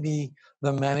that maybe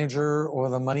the manager or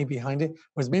the money behind it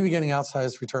was maybe getting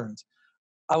outsized returns.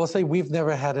 I will say we've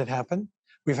never had it happen.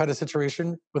 We've had a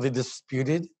situation where they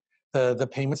disputed the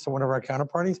payments to one of our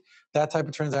counterparties. That type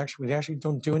of transaction we actually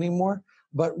don't do anymore,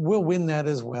 but we'll win that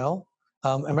as well.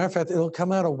 As a matter of fact, it'll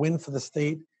come out a win for the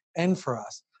state and for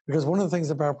us. Because one of the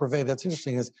things about Brevet that's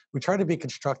interesting is we try to be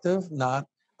constructive, not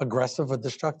aggressive or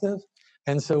destructive.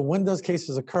 And so when those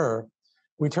cases occur,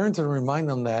 we turn to remind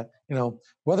them that,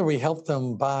 whether we help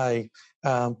them buy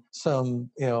some,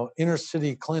 inner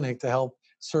city clinic to help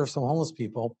serve some homeless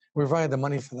people, we provide the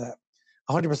money for that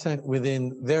 100%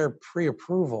 within their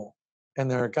pre-approval and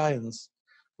their guidance.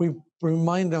 We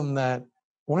remind them that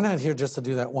we're not here just to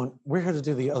do that one, we're here to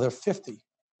do the other 50.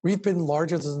 We've been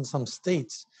larger than some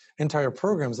states, entire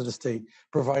programs of the state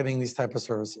providing these type of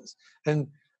services. And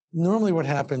normally what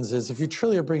happens is if you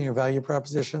truly are bringing a value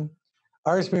proposition,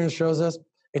 our experience shows us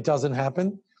it doesn't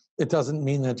happen. It doesn't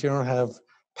mean that you don't have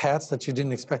paths that you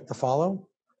didn't expect to follow,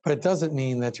 but it doesn't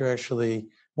mean that you're actually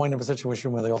wind up in a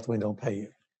situation where they ultimately don't pay you.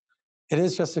 It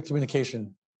is just a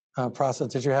communication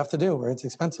process that you have to do, where it's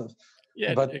expensive.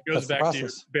 Yeah, but it goes back to your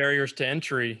barriers to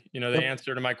entry. The Yep.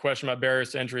 answer to my question about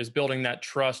barriers to entry is building that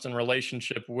trust and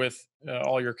relationship with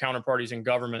all your counterparties in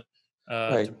government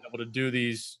Right. to be able to do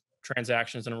these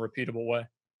transactions in a repeatable way.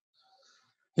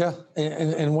 Yeah,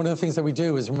 and one of the things that we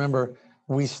do is, remember,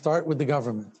 we start with the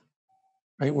government,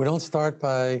 right? We don't start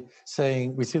by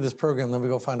saying, we see this program, then we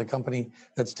go find a company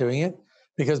that's doing it,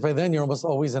 because by then you're almost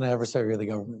always an adversary of the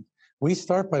government. We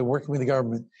start by working with the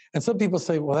government. And some people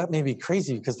say, well, that may be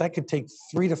crazy because that could take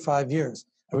 3 to 5 years.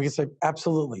 And we can say,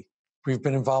 absolutely. We've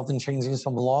been involved in changing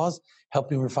some laws,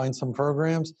 helping refine some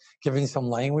programs, giving some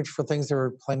language for things that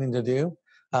we're planning to do.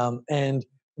 And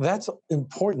that's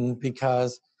important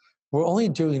because we're only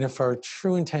doing it if our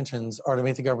true intentions are to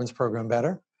make the government's program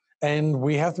better. And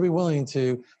we have to be willing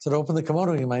to sort of open the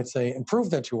kimono, you might say, and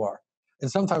prove that you are.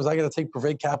 And sometimes I got to take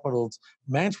Brevet Capital's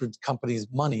management company's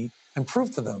money and prove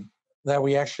to them that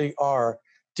we actually are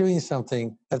doing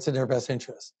something that's in their best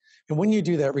interest. And when you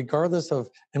do that, regardless of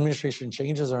administration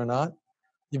changes or not,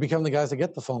 you become the guys that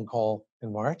get the phone call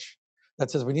in March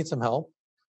that says, we need some help,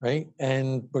 right?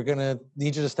 And we're going to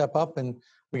need you to step up, and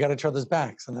we got each other's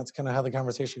backs. And that's kind of how the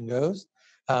conversation goes.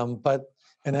 But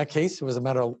in that case, it was a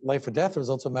matter of life or death. It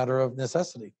was also a matter of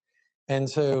necessity. And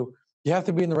so you have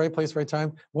to be in the right place, right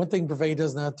time. One thing Brevet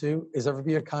does not do is ever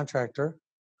be a contractor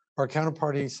or a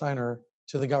counterparty signer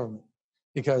to the government.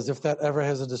 Because if that ever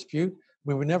has a dispute,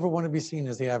 we would never want to be seen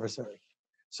as the adversary.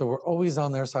 So we're always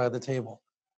on their side of the table.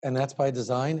 And that's by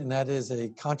design, and that is a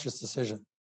conscious decision,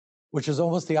 which is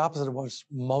almost the opposite of what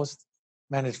most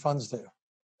managed funds do.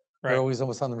 Right. They're always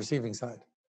almost on the receiving side.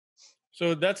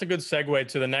 So that's a good segue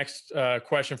to the next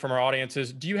question from our audience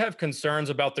is, do you have concerns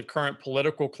about the current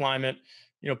political climate,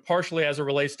 partially as it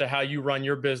relates to how you run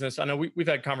your business? I know we've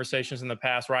had conversations in the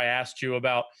past where I asked you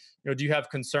about, do you have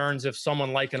concerns if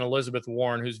someone like an Elizabeth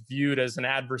Warren, who's viewed as an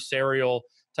adversarial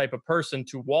type of person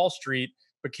to Wall Street,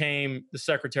 became the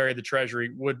Secretary of the Treasury?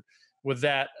 Would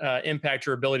that impact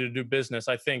your ability to do business?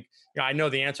 I think, I know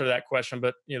the answer to that question,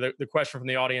 but the question from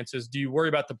the audience is, do you worry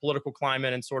about the political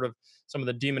climate and sort of some of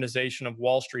the demonization of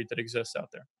Wall Street that exists out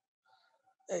there?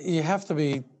 You have to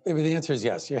be, the answer is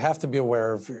yes. You have to be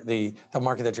aware of the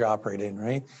market that you operate in,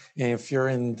 right? And if you're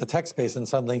in the tech space and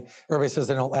suddenly everybody says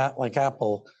they don't act like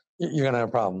Apple, you're going to have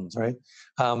problems, right?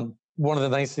 One of the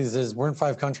nice things is we're in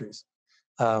 5 countries.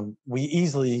 We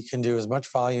easily can do as much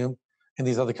volume in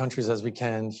these other countries as we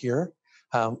can here.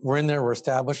 We're in there, we're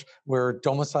established, we're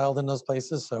domiciled in those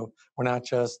places, so we're not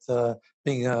just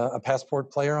being a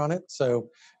passport player on it. So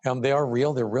they are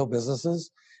real, they're real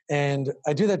businesses. And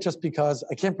I do that just because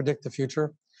I can't predict the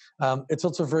future. It's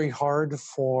also very hard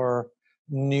for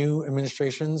new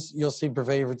administrations. You'll see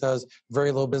Brevet does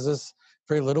very little business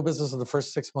in the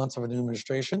first 6 months of a new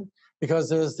administration, because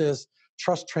there's this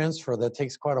trust transfer that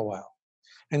takes quite a while.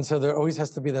 And so there always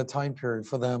has to be that time period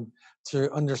for them to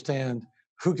understand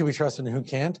who can be trusted and who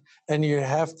can't. And you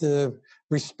have to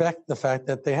respect the fact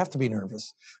that they have to be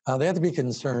nervous. They have to be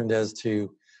concerned as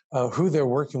to who they're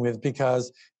working with,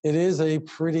 because it is a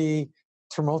pretty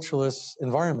tumultuous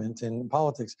environment in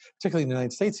politics, particularly in the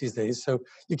United States these days. So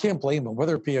you can't blame them,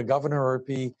 whether it be a governor or it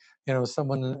be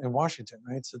someone in Washington,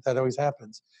 right? So that always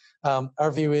happens.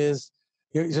 Our view is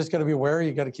you just got to be aware.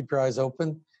 You got to keep your eyes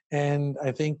open. And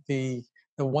I think the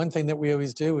the one thing that we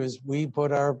always do is we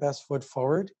put our best foot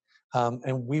forward,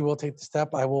 and we will take the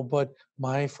step. I will put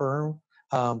my firm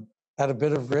at a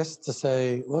bit of risk to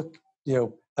say, look,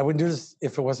 I wouldn't do this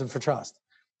if it wasn't for trust,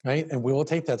 right? And we will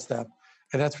take that step.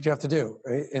 And that's what you have to do,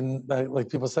 right? And like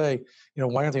people say,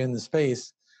 why aren't they in the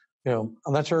space? I'm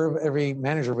not sure every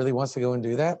manager really wants to go and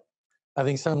do that. I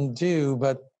think some do,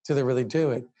 but do they really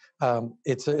do it?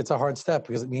 It's a hard step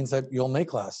because it means that you'll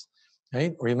make less,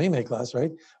 right? Or you may make less,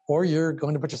 right? Or you're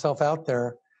going to put yourself out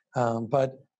there.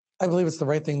 But I believe it's the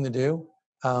right thing to do.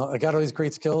 I got all these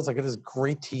great skills. I got this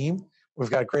great team. We've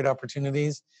got great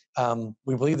opportunities.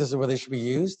 We believe this is where they should be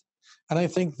used. And I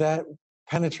think that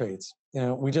penetrates.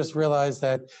 We just realized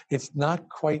that it's not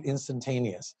quite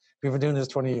instantaneous. We've been doing this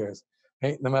 20 years,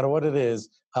 right? No matter what it is,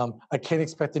 I can't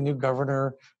expect a new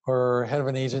governor or head of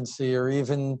an agency or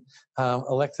even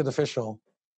elected official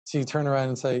to turn around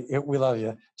and say, we love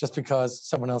you, just because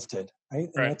someone else did, right?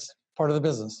 And that's part of the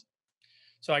business.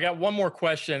 So I got one more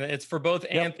question. It's for both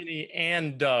Anthony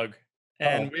and Doug.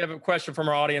 And we have a question from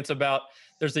our audience about,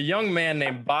 there's a young man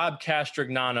named Bob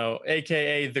Castrignano,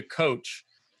 AKA the coach,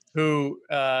 who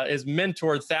has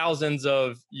mentored thousands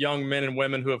of young men and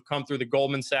women who have come through the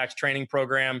Goldman Sachs training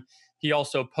program. He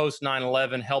also, post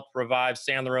 9/11, helped revive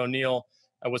Sandler O'Neill,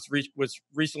 was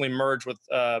recently merged with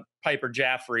Piper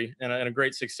Jaffray, and a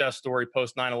great success story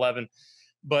post 9/11.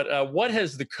 But what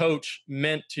has the coach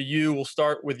meant to you? We'll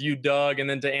start with you, Doug, and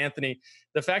then to Anthony.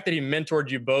 The fact that he mentored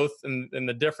you both and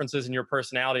the differences in your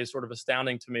personality is sort of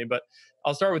astounding to me. But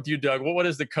I'll start with you, Doug. What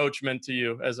has the coach meant to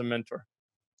you as a mentor?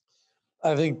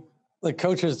 I think like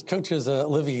coach is a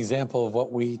living example of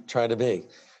what we try to be,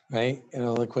 right?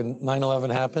 Like when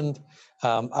 9/11 happened,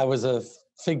 I was a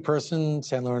FIG person.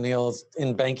 Sandler O'Neill's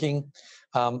in banking.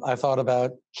 I thought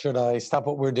about, should I stop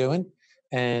what we're doing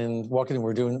and walk in?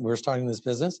 We're starting this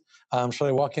business. Should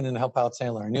I walk in and help out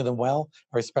Sandler? I knew them well.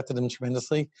 I respected them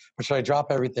tremendously. But should I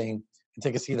drop everything and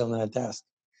take a seat on that desk?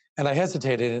 And I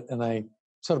hesitated, and I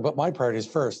sort of put my priorities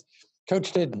first.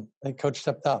 Coach didn't. Coach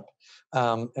stepped up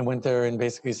and went there and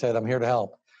basically said, I'm here to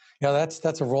help.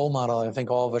 That's a role model I think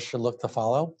all of us should look to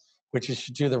follow, which is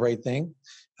should do the right thing.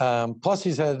 Plus,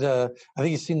 he's had, I think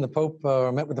he's seen the Pope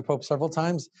or met with the Pope several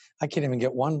times. I can't even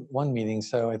get one meeting,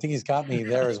 so I think he's got me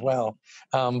there as well.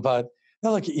 But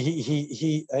no, look,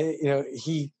 he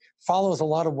follows a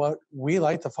lot of what we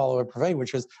like to follow at Brevet,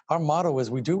 which is our motto is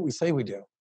we do what we say we do,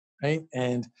 right?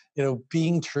 And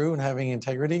being true and having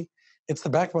integrity, it's the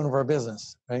backbone of our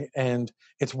business, right? And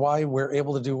it's why we're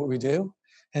able to do what we do.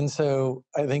 And so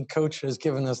I think Coach has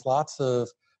given us lots of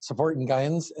support and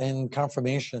guidance and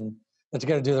confirmation that you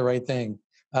got to do the right thing.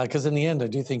 Because in the end, I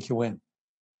do think you win.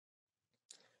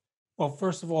 Well,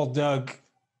 first of all, Doug,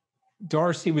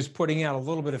 Darcy was putting out a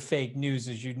little bit of fake news,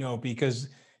 as you know, because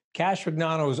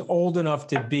Castrignano is old enough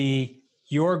to be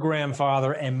your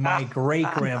grandfather and my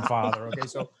great-grandfather. Okay,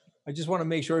 so I just want to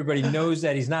make sure everybody knows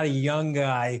that he's not a young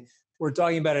guy. We're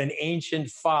talking about an ancient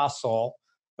fossil,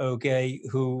 okay,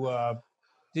 who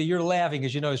you're laughing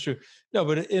because you know it's true. No,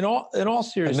 but in all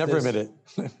seriousness, I never admit it.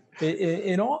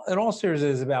 in all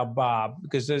seriousness about Bob,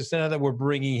 because there's now that we're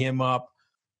bringing him up,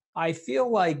 I feel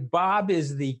like Bob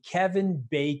is the Kevin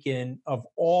Bacon of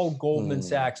all Goldman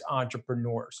Sachs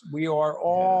entrepreneurs. We are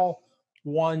all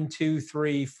 1, 2,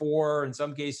 3, 4, in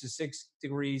some cases 6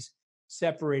 degrees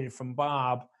separated from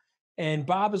Bob. And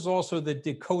Bob is also the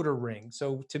decoder ring.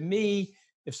 So to me,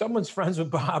 if someone's friends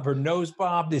with Bob or knows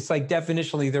Bob, it's like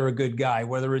definitionally they're a good guy,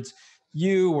 whether it's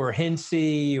you or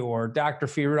Hinsey or Dr.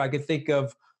 Fear. I could think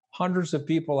of hundreds of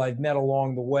people I've met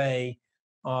along the way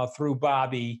through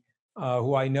Bobby,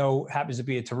 who I know happens to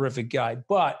be a terrific guy.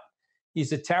 But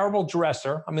he's a terrible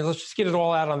dresser. I mean, let's just get it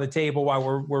all out on the table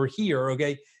while we're here,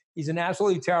 okay? He's an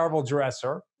absolutely terrible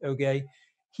dresser, okay?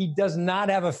 He does not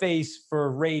have a face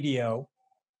for radio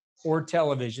or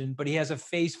television, but he has a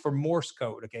face for Morse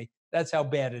code, okay? That's how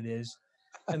bad it is.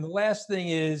 And the last thing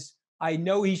is, I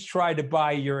know he's tried to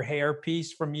buy your hairpiece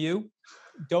from you.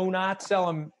 Do not sell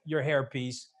him your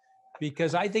hairpiece,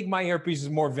 because I think my hairpiece is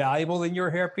more valuable than your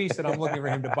hairpiece, and I'm looking for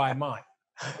him to buy mine.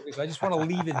 Okay, so I just want to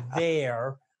leave it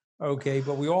there, okay?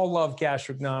 But we all love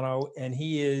Castrignano, and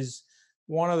he is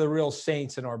one of the real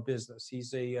saints in our business.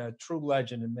 He's a true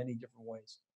legend in many different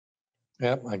ways.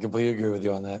 Yep, I completely agree with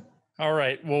you on that. All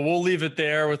right. Well, we'll leave it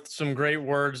there with some great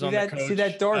words on the coach. See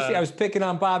that, Darcy? I was picking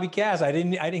on Bobby Cass. I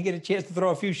didn't get a chance to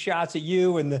throw a few shots at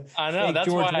you and the. I know that's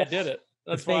why I did it.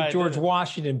 That's the fake George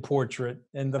Washington portrait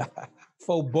and the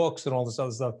faux books and all this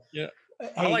other stuff. Yeah,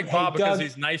 I like Bob because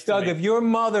he's nice to me. Doug, if your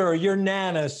mother or your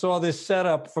nana saw this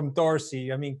setup from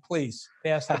Darcy, I mean, please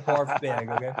pass the barf bag,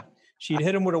 okay? She'd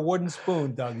hit him with a wooden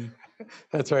spoon, Dougie.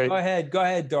 That's right. Go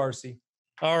ahead, Darcy.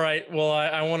 All right. Well,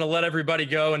 I want to let everybody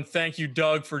go and thank you,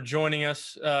 Doug, for joining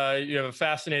us. You have a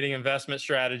fascinating investment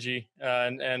strategy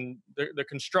and the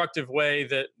constructive way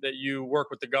that you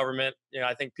work with the government.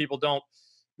 I think people don't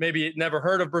maybe never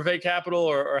heard of Brevet Capital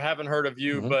or haven't heard of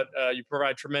you, Mhm. but you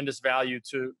provide tremendous value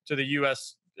to the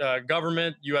U.S.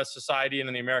 Government, U.S. society, and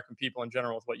then the American people in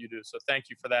general with what you do. So thank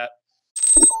you for that.